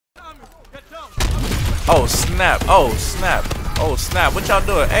Oh snap! Oh snap! Oh snap! What y'all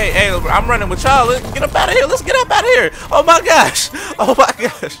doing? Hey, hey! I'm running with y'all. Let's get up out of here. Let's get up out of here. Oh my gosh! Oh my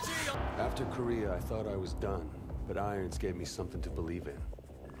gosh! After Korea, I thought I was done, but Irons gave me something to believe in.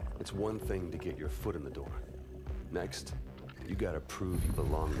 It's one thing to get your foot in the door. Next, you gotta prove you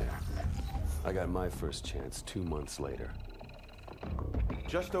belong there. I got my first chance 2 months later.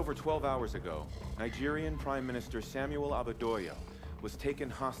 Just over 12 hours ago, Nigerian Prime Minister Samuel Abadoyo was taken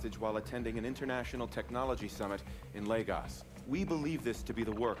hostage while attending an international technology summit in Lagos. We believe this to be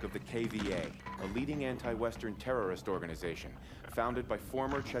the work of the KVA, a leading anti-Western terrorist organization founded by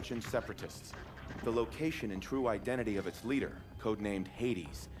former Chechen separatists. The location and true identity of its leader, codenamed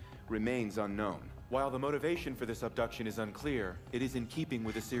Hades, remains unknown. While the motivation for this abduction is unclear, it is in keeping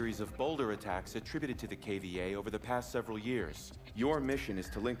with a series of bolder attacks attributed to the KVA over the past several years. Your mission is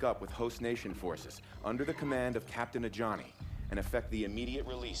to link up with host nation forces under the command of Captain Ajani and effect the immediate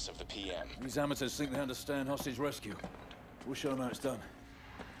release of the PM. These amateurs think they understand hostage rescue. We'll show them how it's done.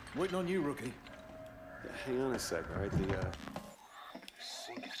 Waiting on you, rookie. Yeah, hang on a sec, all right? The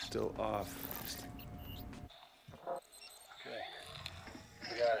sync is still off. Okay,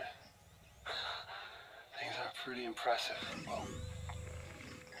 we got it. Things are pretty impressive. Well,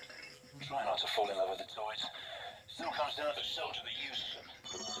 try not to fall in love with the toys. Still comes down to soldier that uses them.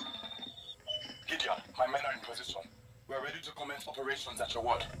 Gideon, my men are in position. We are ready to commence operations at your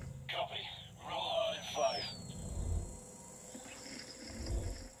word. Copy. Roll hard in 5.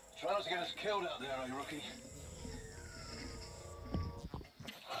 Try not to get us killed out there, eh, rookie?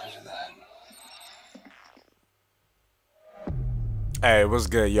 Roger that. Hey, what's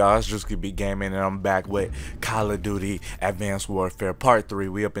good, y'all? It's Drewski Beat Gaming, and I'm back with Call of Duty Advanced Warfare Part 3.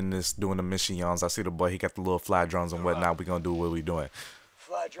 We up in this doing the missions. I see the boy, he got the little fly drones and whatnot. We gonna do what we doing.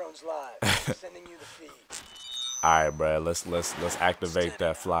 Fly drones live. Sending you the feed. Alright, bro. Let's activate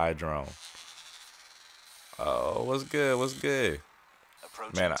that fly drone. Oh, what's good? What's good?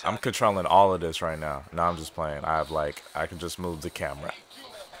 Man, I'm controlling all of this right now. No, I'm just playing. I can just move the camera.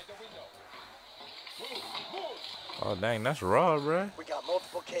 Oh dang, that's raw, bro. We got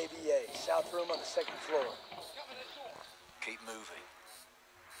multiple KVA. South room on the 2nd floor. Keep moving.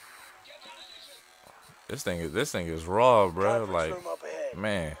 This thing is raw, bro. Conference Like, room up ahead.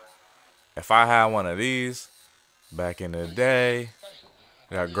 man, if I had one of these back in the day,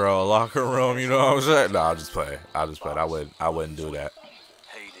 that girl locker room, you know what I'm saying? No, I'll just play. I wouldn't do that.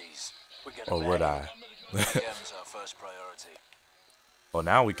 Hades. Or would I? PM's our first priority. Oh,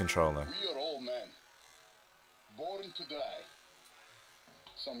 now we controlling. We are all men, born to die.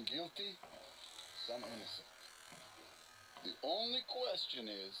 Some guilty, some innocent. The only question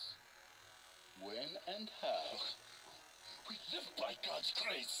is, when and how? We live by God's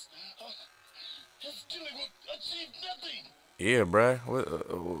grace. His killing will achieve nothing. Yeah, bruh.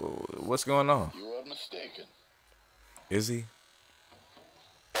 What's going on? You are mistaken. Is he?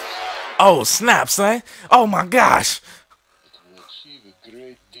 Oh, snap, son. Oh, my gosh. It will achieve a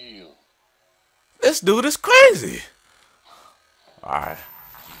great deal. This dude is crazy. All right.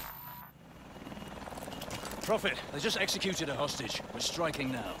 Prophet, they just executed a hostage. We're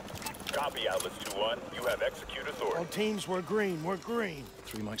striking now. Copy, Atlas 2-1. You have execute authority. All teams, we're green, we're green.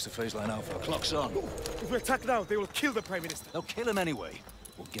 3 mics to phase line Alpha. Clock's on. If we attack now, they will kill the Prime Minister. They'll kill him anyway.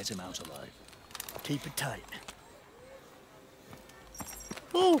 We'll get him out alive. Keep it tight.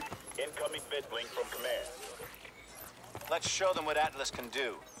 Ooh. Incoming link from command. Let's show them what Atlas can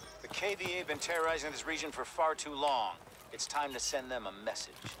do. The KVA have been terrorizing this region for far too long. It's time to send them a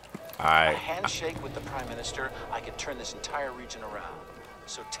message. All right. A handshake with the Prime Minister, I could turn this entire region around.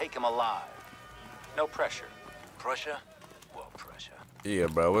 So take him alive. No pressure. Pressure? Well, pressure. Yeah,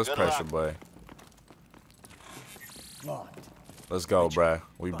 bro. What's Good pressure, luck. boy? Locked. Let's go, bro.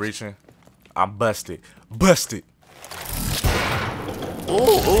 We breaching? I'm busted. Busted.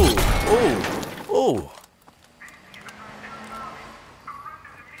 Ooh, ooh, ooh, ooh.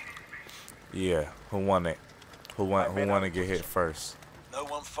 Yeah, who won it? Who want to get hit first? No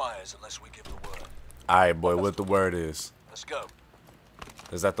one fires unless we give the word. All right, boy. What the word is? Let's go.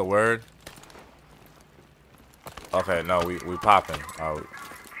 Is that the word? Okay, no, we popping. Oh,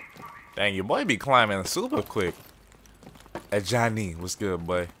 dang, your boy be climbing super quick. Hey, Johnny, what's good,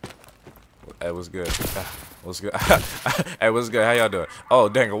 boy? Hey, what's good? What's good? Hey, what's good? How y'all doing? Oh,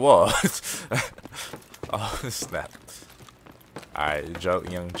 dang, a wall. Oh, snap. All right,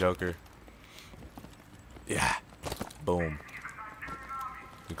 young Joker. Yeah. Boom.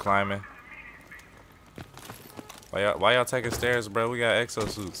 You climbing? Why y'all taking stairs, bro? We got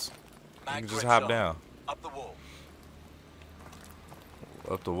exosuits. You can just hop down. Up the wall.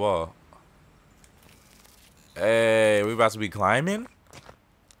 Up the wall. Hey, we about to be climbing?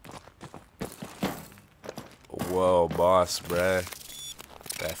 Whoa, boss, bruh.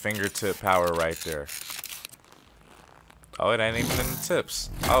 That fingertip power right there. Oh, it ain't even in the tips.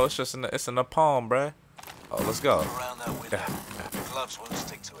 Oh, it's just it's in the palm, bruh. Oh, let's go. Around that window. Gloves won't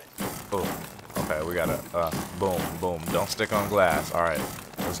stick to it. Oh, okay, we gotta, boom, boom. Don't stick on glass. All right,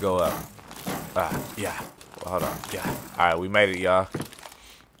 let's go up. Yeah. Well, hold on. Yeah. All right, we made it, y'all.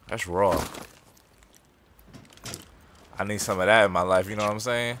 That's raw. I need some of that in my life, you know what I'm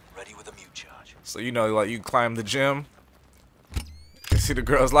saying? Ready with a mute charge. So, you know, like, you climb the gym. You see the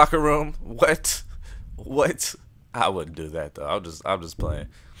girls' locker room. What? What? I wouldn't do that, though. I'm just playing.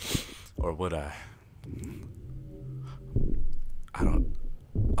 Or would I? I don't.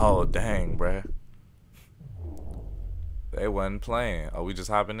 Oh, dang, bruh. They wasn't playing. Are we just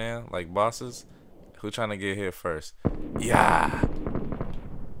hopping in like bosses? Who trying to get here first? Yeah.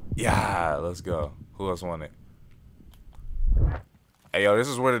 Yeah, let's go. Who else want it? Hey, yo, this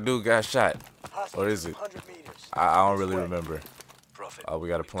is where the dude got shot. Or is it? I don't really remember. Prophet, Oh, we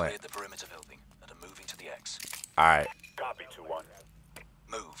got a plan. cleared the perimeter building and are moving to the X. Alright. Copy 2-1.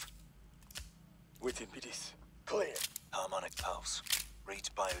 Move. Within PDs. Clear. Harmonic pulse. Reads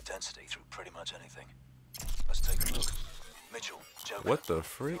biodensity through pretty much anything. Let's take a look. Mitchell, Joker. What the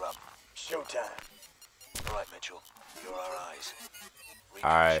freak? You're up. Showtime. All right, Mitchell. You're our eyes. All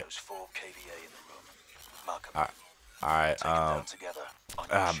right. Shows 4 kVA in the room. Mark 'em. Alright, Take 'em down together on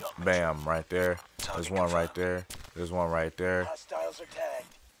your shot, Mitchell. bam, right there. There's Target one right confirmed. there. There's one right there. Hostiles are tagged.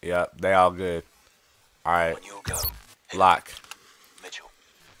 Yep, they all good. Alright, When you go, hit 'em. lock. Mitchell,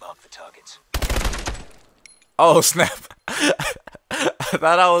 mark the targets. Oh, snap. I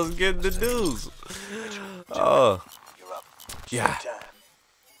thought I was getting the dudes. Oh, You're up. yeah.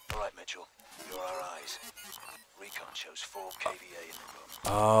 Showtime. All right, Mitchell. You're our eyes. Recon shows 4 kVA in the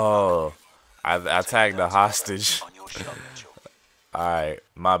room. Oh, I tagged the hostage. On your shot, Mitchell. Alright,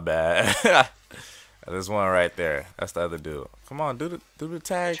 my bad. There's one right there. That's the other dude. Come on, do the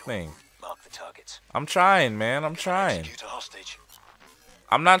tag thing. Mark the targets. I'm trying, man. I'm trying. Execute a hostage.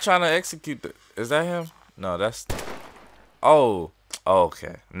 I'm not trying to execute the. Is that him? No, that's. Oh,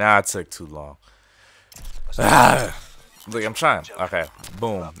 okay. Now it took too long. Look, I'm trying. Okay,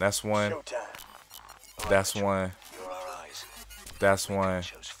 boom. That's one. Showtime. That's one. You're our eyes. That's one.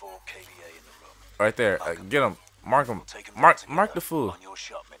 Shows 4 kVA in the room. Right there. Get him. Mark him. Take 'em down Mark together the fool. On your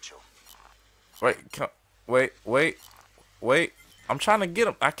shot, Mitchell. Wait. I'm trying to get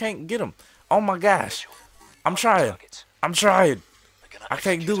him. I can't get him. Oh my gosh. I'm trying. Targets. I'm trying. They're gonna I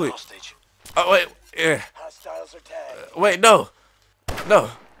can't execute do a it. hostage. Oh wait. Yeah. Hostiles are tagged. Wait. No. No.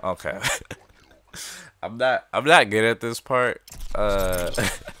 Okay. I'm not good at this part. We'll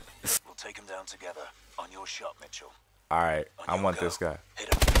take them down together. On your shot, Mitchell. All right. I want this guy.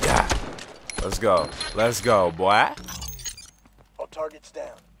 Hit him. Yeah. Let's go. Let's go, boy. All targets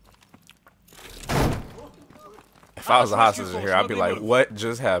down. If I was a hostage in here, I'd be like, what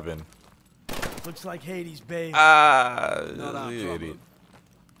just happened? Looks like Hades, babe. You idiot.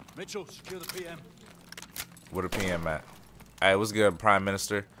 Mitchell, secure the PM. Where the PM at? Hey, what's good, Prime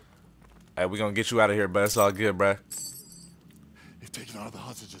Minister? Hey, we gonna get you out of here, but it's all good, bruh. They've taken out the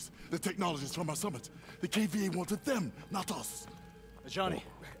hostages, the technologists from our summit. The KVA wanted them, not us. Johnny,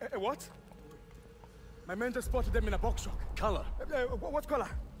 What? My men just spotted them in a box truck. color, What color?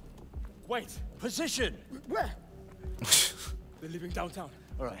 White. position. Where? They're leaving downtown.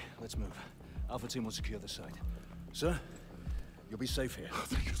 All right, let's move. Alpha team will secure the site. Sir, you'll be safe here.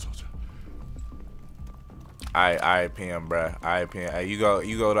 Thank you, soldier. Alright, PM, bruh. Alright, PM. Hey, you go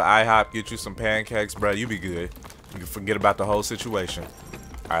to IHOP, get you some pancakes, bruh. You be good. You can forget about the whole situation.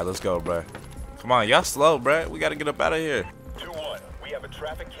 Alright, let's go, bruh. Come on, y'all slow, bruh. We gotta get up out of here. 2-1. We have a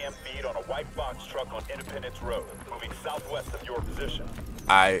traffic cam feed on a white box truck on Independence Road, moving southwest of your position.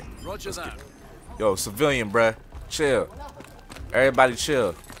 Alright. Roger that. Yo, civilian, bruh. Chill. Everybody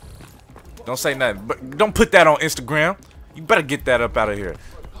chill. Don't say nothing. But don't put that on Instagram. You better get that up out of here.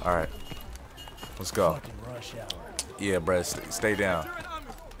 Alright. Let's go. Yeah, bruh. Stay down.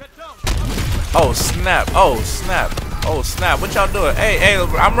 Oh, snap. Oh, snap. Oh, snap. What y'all doing? Hey,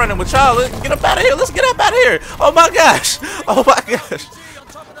 I'm running with y'all. Let's get up out of here. Let's get up out of here. Oh, my gosh. Oh, my gosh.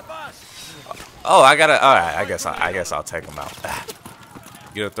 Oh, I gotta. All right. I guess I'll take him out.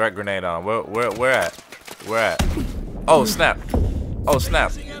 Get a threat grenade on. Where at? Where at? Oh, snap. Oh,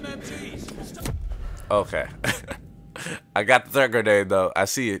 snap. Okay. I got the threat grenade, though. I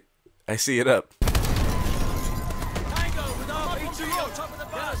see it. I see it up.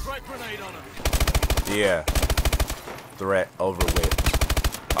 Yeah. Threat over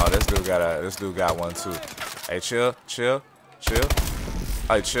with. Oh, this dude got one too. Hey, chill.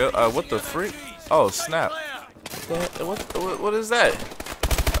 Hey, chill. What the freak? Oh, snap. What is that?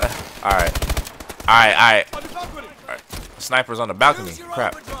 All Alright. Sniper's on the balcony.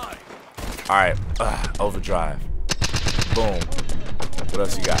 Crap. Alright. Overdrive. Boom. What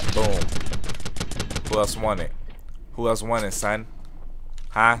else you got? Boom. Who else want it? Who else want it, son?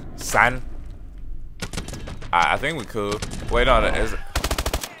 Huh? Son? I think we could. Wait on it.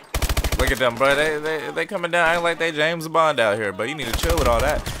 Look at them, bro. They coming down acting like they James Bond out here, but you need to chill with all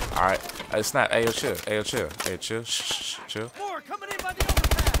that. Alright. Hey, snap. Hey, yo, chill. Hey, yo, chill. Hey, chill. Shh, chill.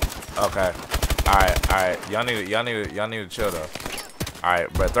 Okay. Alright. Y'all need to chill though.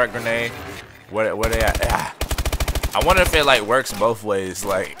 Alright, but threat grenade. Where they at? I wonder if it like works both ways.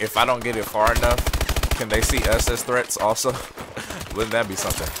 Like if I don't get it far enough, can they see us as threats also? Wouldn't that be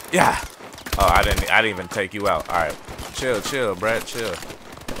something? Yeah. Oh, I didn't even take you out. Alright. Chill, Brad, chill.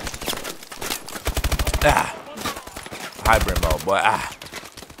 Hybrid mode, boy.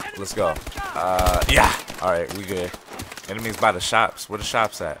 Let's go. Yeah. Alright, we good. Enemies by the shops. Where the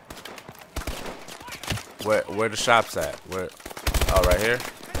shops at? Where the shops at? Where? Oh, right here.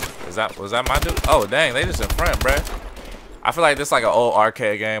 Was that my dude? Oh, dang, they just in front, bruh. I feel like this is like an old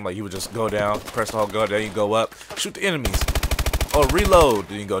arcade game. Like you would just go down, press the whole gun, then you go up, shoot the enemies. Oh, reload,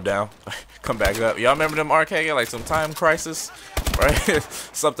 then you go down, come back up. Y'all remember them arcade games, like some Time Crisis, right?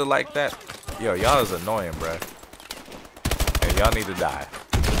 Something like that. Yo, y'all is annoying, bruh. And y'all need to die.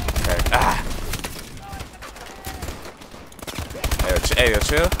 Okay. Hey,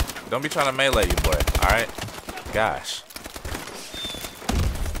 chill. Don't be trying to melee you, boy. All right. Gosh.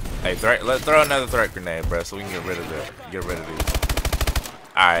 Hey, let's throw another threat grenade, bro, so we can get rid of these.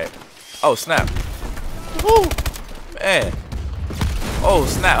 All right. Oh snap. Woo, man. Oh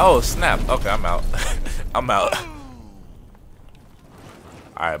snap. Okay, I'm out. I'm out.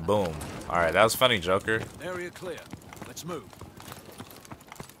 All right, boom. All right, that was funny, Joker. Area clear. Let's move.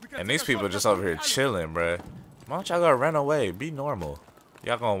 And these people are just over here chilling, bro. Why don't y'all go run away? Be normal.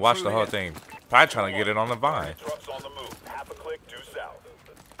 Y'all gonna watch the whole thing. Probably trying to get it on the vine.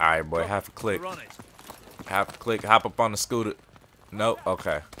 Alright, boy, half a click. Hop up on the scooter. Nope,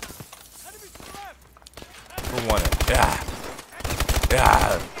 okay. Who won it? Yeah.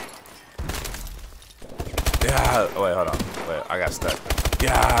 Oh, wait, hold on. Wait, I got stuck.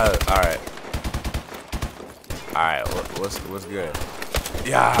 Yeah. Alright, what's good?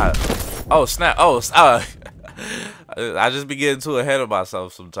 Yeah. Oh, snap. Oh, I just be getting too ahead of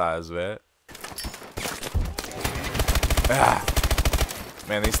myself sometimes, man.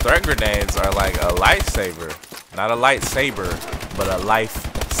 Man, these threat grenades are like a lifesaver. Not a lightsaber, but a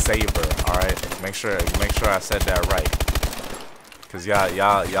lifesaver. All right, make sure I said that right. Cause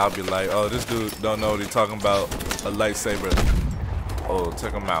y'all be like, oh, this dude don't know what he's talking about. A lightsaber. Oh,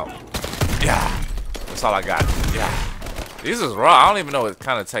 took him out. Yeah, that's all I got. Yeah, this is raw. I don't even know what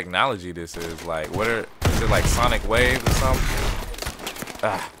kind of technology this is. Like, is it like sonic waves or something?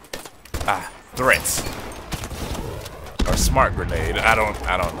 Threats. Or smart grenade. I don't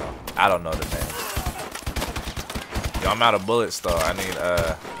know. I don't know the name. Yo, I'm out of bullets though. I need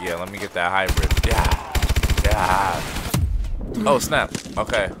yeah, let me get that hybrid. Yeah. Oh snap.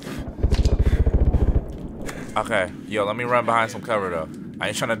 Okay. Yo, let me run behind some cover though. I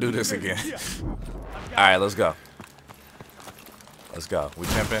ain't trying to do this again. Alright, let's go. We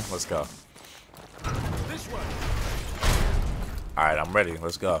pimping? Let's go. Alright, I'm ready.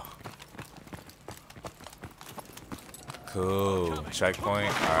 Let's go. Cool.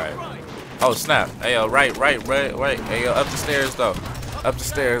 Checkpoint. Alright. Oh snap. Hey yo, right. Hey yo, up the stairs though. Up the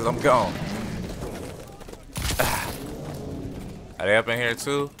stairs, I'm gone. Are they up in here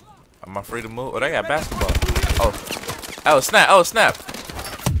too? Am I free to move? Oh, they got basketball. Oh snap.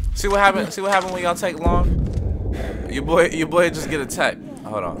 See what happened when y'all take long? Your boy just get attacked.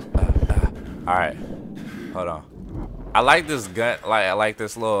 Hold on. Alright. Hold on. I like this gun, I like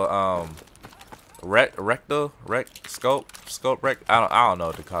this little scope rec. I don't know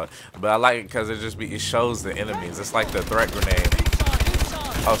what to call it, but I like it because it shows the enemies. It's like the threat grenade.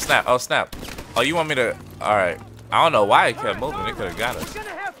 Oh snap. Oh, you want me to? All right. I don't know why it kept moving. It could have got us.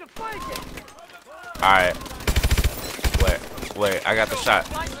 All right. Wait. I got the shot.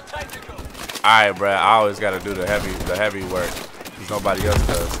 All right, bruh. I always got to do the heavy work because nobody else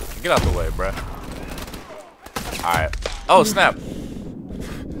does. Get out the way, bruh. All right. Oh snap.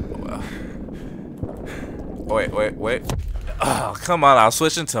 Wait. Oh, come on. I'll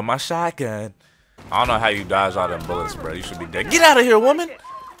switch into my shotgun. I don't know how you dodge all them bullets, bro. You should be dead. Get out of here, woman.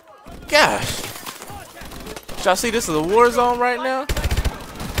 Gosh. Y'all see this is a war zone right now?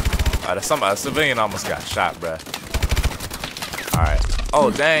 A civilian almost got shot, bro. All right. Oh,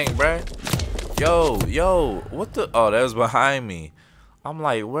 dang, bro. Yo. What the? Oh, that was behind me. I'm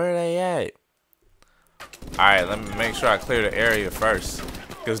like, where are they at? All right. Let me make sure I clear the area first.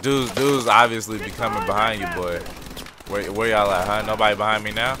 Cause dudes obviously be coming behind you, boy. Where y'all at, huh? Nobody behind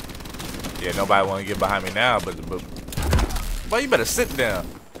me now? Yeah, nobody want to get behind me now, but boy, you better sit down.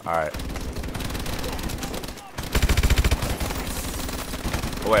 All right.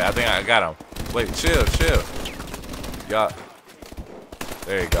 Wait, I think I got him. Wait, chill. Y'all.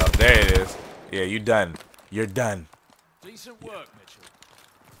 There you go. There it is. Yeah, you done. You're done. Decent work, Mitchell.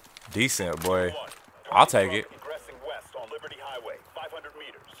 Decent, boy. I'll take it. Egressing west on Liberty Highway, 500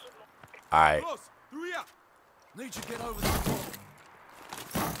 meters. All right. Need to get over this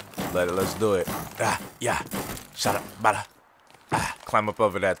wall. Let's do it. Yeah. Shut up, bada. Climb up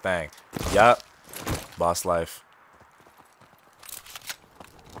over that thing. Yup. Boss life.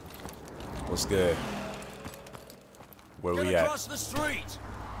 What's good? Where we at? Across the street.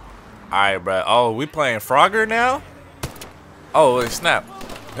 Alright, bro. Oh, we playing Frogger now? Oh, wait, snap.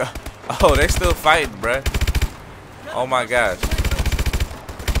 Oh, they still fighting, bro. Oh my gosh.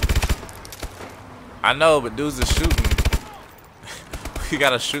 I know, but dudes are shooting. We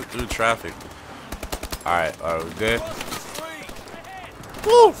gotta shoot through traffic. Alright, we good?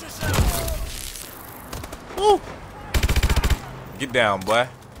 Woo! Woo! Get down, boy.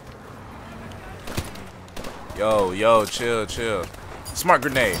 Yo, chill. Smart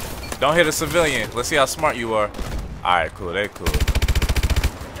grenade. Don't hit a civilian. Let's see how smart you are. Alright, cool. They cool.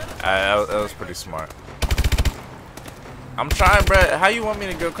 That was pretty smart. I'm trying, bruh. How you want me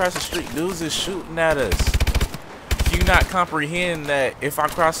to go across the street? Dudes is shooting at us. Do you not comprehend that if I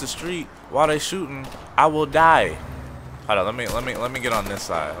cross the street while they shooting, I will die? Hold on, let me get on this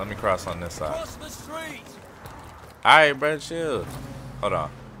side. Let me cross on this side. Cross the street. Alright, bruh, chill. Hold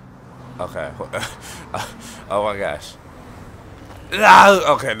on. Okay. Oh my gosh.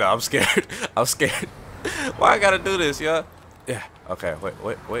 Okay, no, I'm scared. I'm scared. Why I gotta do this, yo? Yeah. Okay,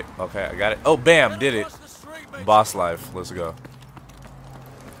 wait. Okay, I got it. Oh, bam, did it. Boss life. Let's go.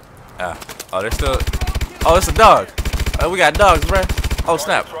 Oh, they're still. Oh, it's a dog. We got dogs, bruh. Oh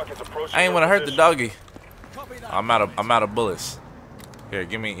snap! I ain't wanna hurt the doggy. I'm out of bullets. Here,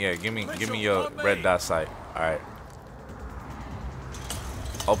 give me your red dot sight. All right.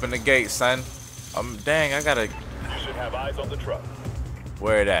 Open the gate, son. Dang, I gotta. You should have eyes on the truck.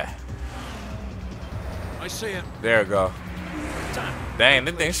 Where it at? I see him. There we go. Dang,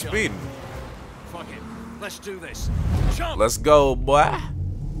 this thing's speeding. Fuck it. Let's do this. Jump. Let's go, boy.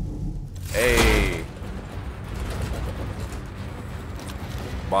 Hey.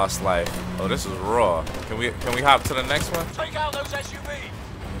 Boss life. Oh, this is raw. Can we hop to the next one? Take out those SUVs.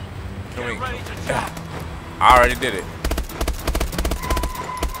 Can we? Get ready to jump. I already did it.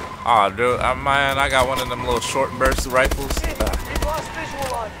 Oh, dude, man, I got one of them little short burst rifles.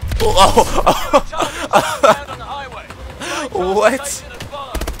 What?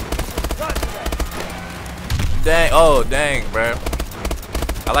 Dang, dang, bro.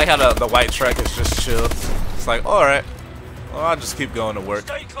 I like how the white truck is just chill. It's like, alright. Well, I'll just keep going to work.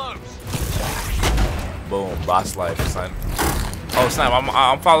 Stay close. Boom, boss life, son. Oh, snap,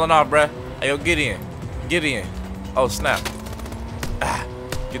 I'm falling off, bruh. Hey, yo, get in. Get in. Oh, snap.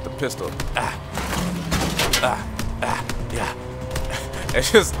 Get the pistol. Yeah.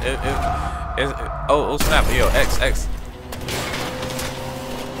 It's just, oh, snap. Yo, X.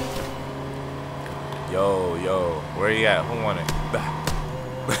 Yo, where you at? Who won it?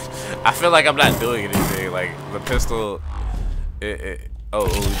 I feel like I'm not doing anything. Like, the pistol, oh,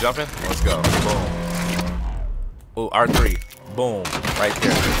 we jumping? Let's go. Boom. Oh, R3. Boom. Right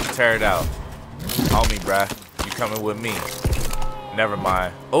there. Tear it out. Homie, bruh. You coming with me. Never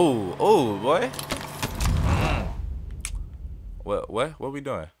mind. Oh, boy. What we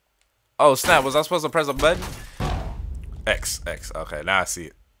doing? Oh, snap. Was I supposed to press a button? X. Okay, now I see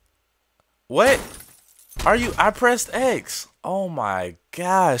it. What? I pressed X. Oh my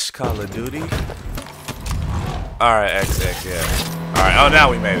gosh, Call of Duty. Alright, X, yeah. Alright, oh, now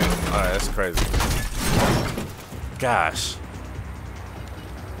we made it. Alright, that's crazy. Gosh.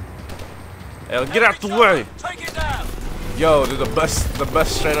 Hey, get out the way. Take it down. Yo, the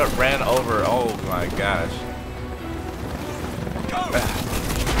bus straight up ran over. Oh my gosh.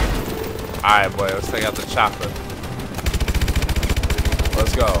 Alright, boy, let's take out the chopper.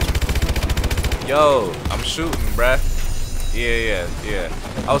 Let's go. Yo, I'm shooting, bruh. Yeah.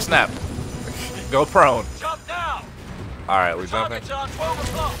 Oh, snap. Go prone. Jump down. Alright, we're jumping. Target's on 12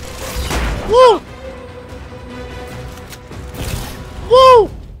 o'clock. Woo! Woo!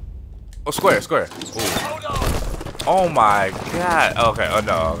 Oh, square. Ooh. Hold on. Oh my god. Okay, oh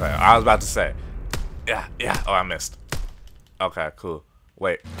no, okay. I was about to say. Yeah. Oh, I missed. Okay, cool.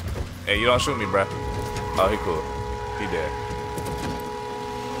 Wait. Hey, you don't shoot me, bruh. Oh, he cool. He dead.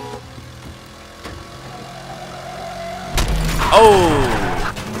 Oh!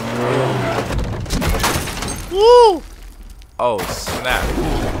 Oh, snap.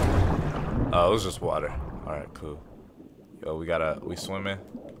 Oh, it was just water. Alright, cool. Yo, we swimming.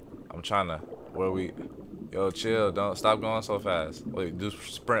 I'm trying to, yo, chill, don't stop going so fast. Wait, do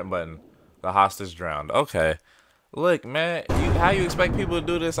sprint button. The hostage drowned. Okay. Look, man, how you expect people to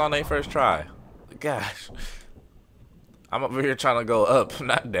do this on their first try? Gosh. I'm over here trying to go up,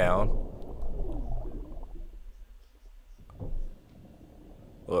 not down.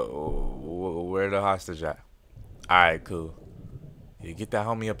 Where the hostage at? Alright, cool. Yeah, get that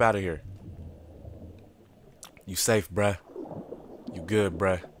homie up out of here. You safe, bruh. You good,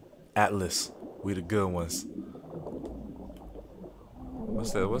 bruh. Atlas. We the good ones.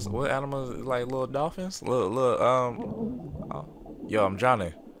 What's that? What animals? Like little dolphins? Yo, I'm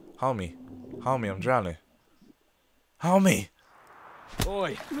drowning. Homie, I'm drowning. Homie.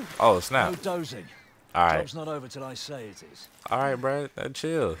 Boy. Oh, snap. No dozing. Alright. Job's not over till I say it is. Alright, bruh.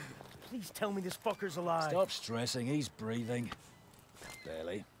 Chill. Please tell me this fucker's alive. Stop stressing. He's breathing.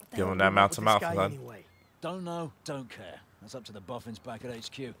 Barely. Give him that mouth to mouth, son. Anyway? Don't know, don't care. That's up to the boffins back at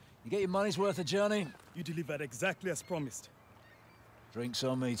HQ. You get your money's worth of journey? You delivered exactly as promised. Drinks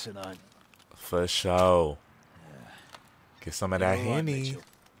on me tonight. For sure. Yeah. Get some of that You're all right, Henny. Mitchell.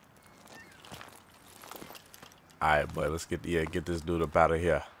 Alright, boy, let's get this dude up out of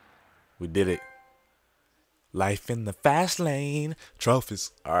here. We did it. Life in the fast lane.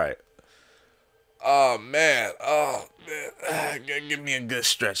 Trophies. Alright. Oh man. Give me a good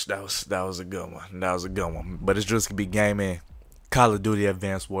stretch. That was a good one. But it's just gonna be gaming. Call of Duty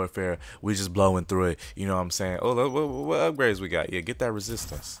Advanced Warfare. We just blowing through it. You know what I'm saying? Oh, look, what upgrades we got? Yeah, get that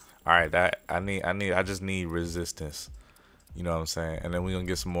resistance. Alright, I just need resistance. You know what I'm saying? And then we're gonna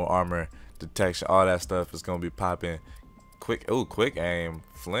get some more armor, detection, all that stuff is gonna be popping. Quick aim,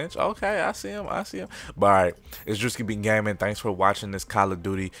 flinch. Okay, I see him. But alright, it's just gonna be gaming. Thanks for watching this Call of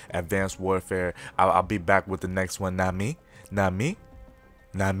Duty Advanced Warfare. I'll be back with the next one. Not me. No, I'm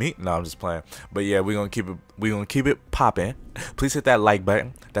just playing. But yeah, we're gonna keep it popping. Please hit that like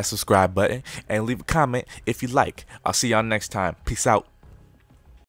button, that subscribe button, and leave a comment if you like. I'll see y'all next time. Peace out.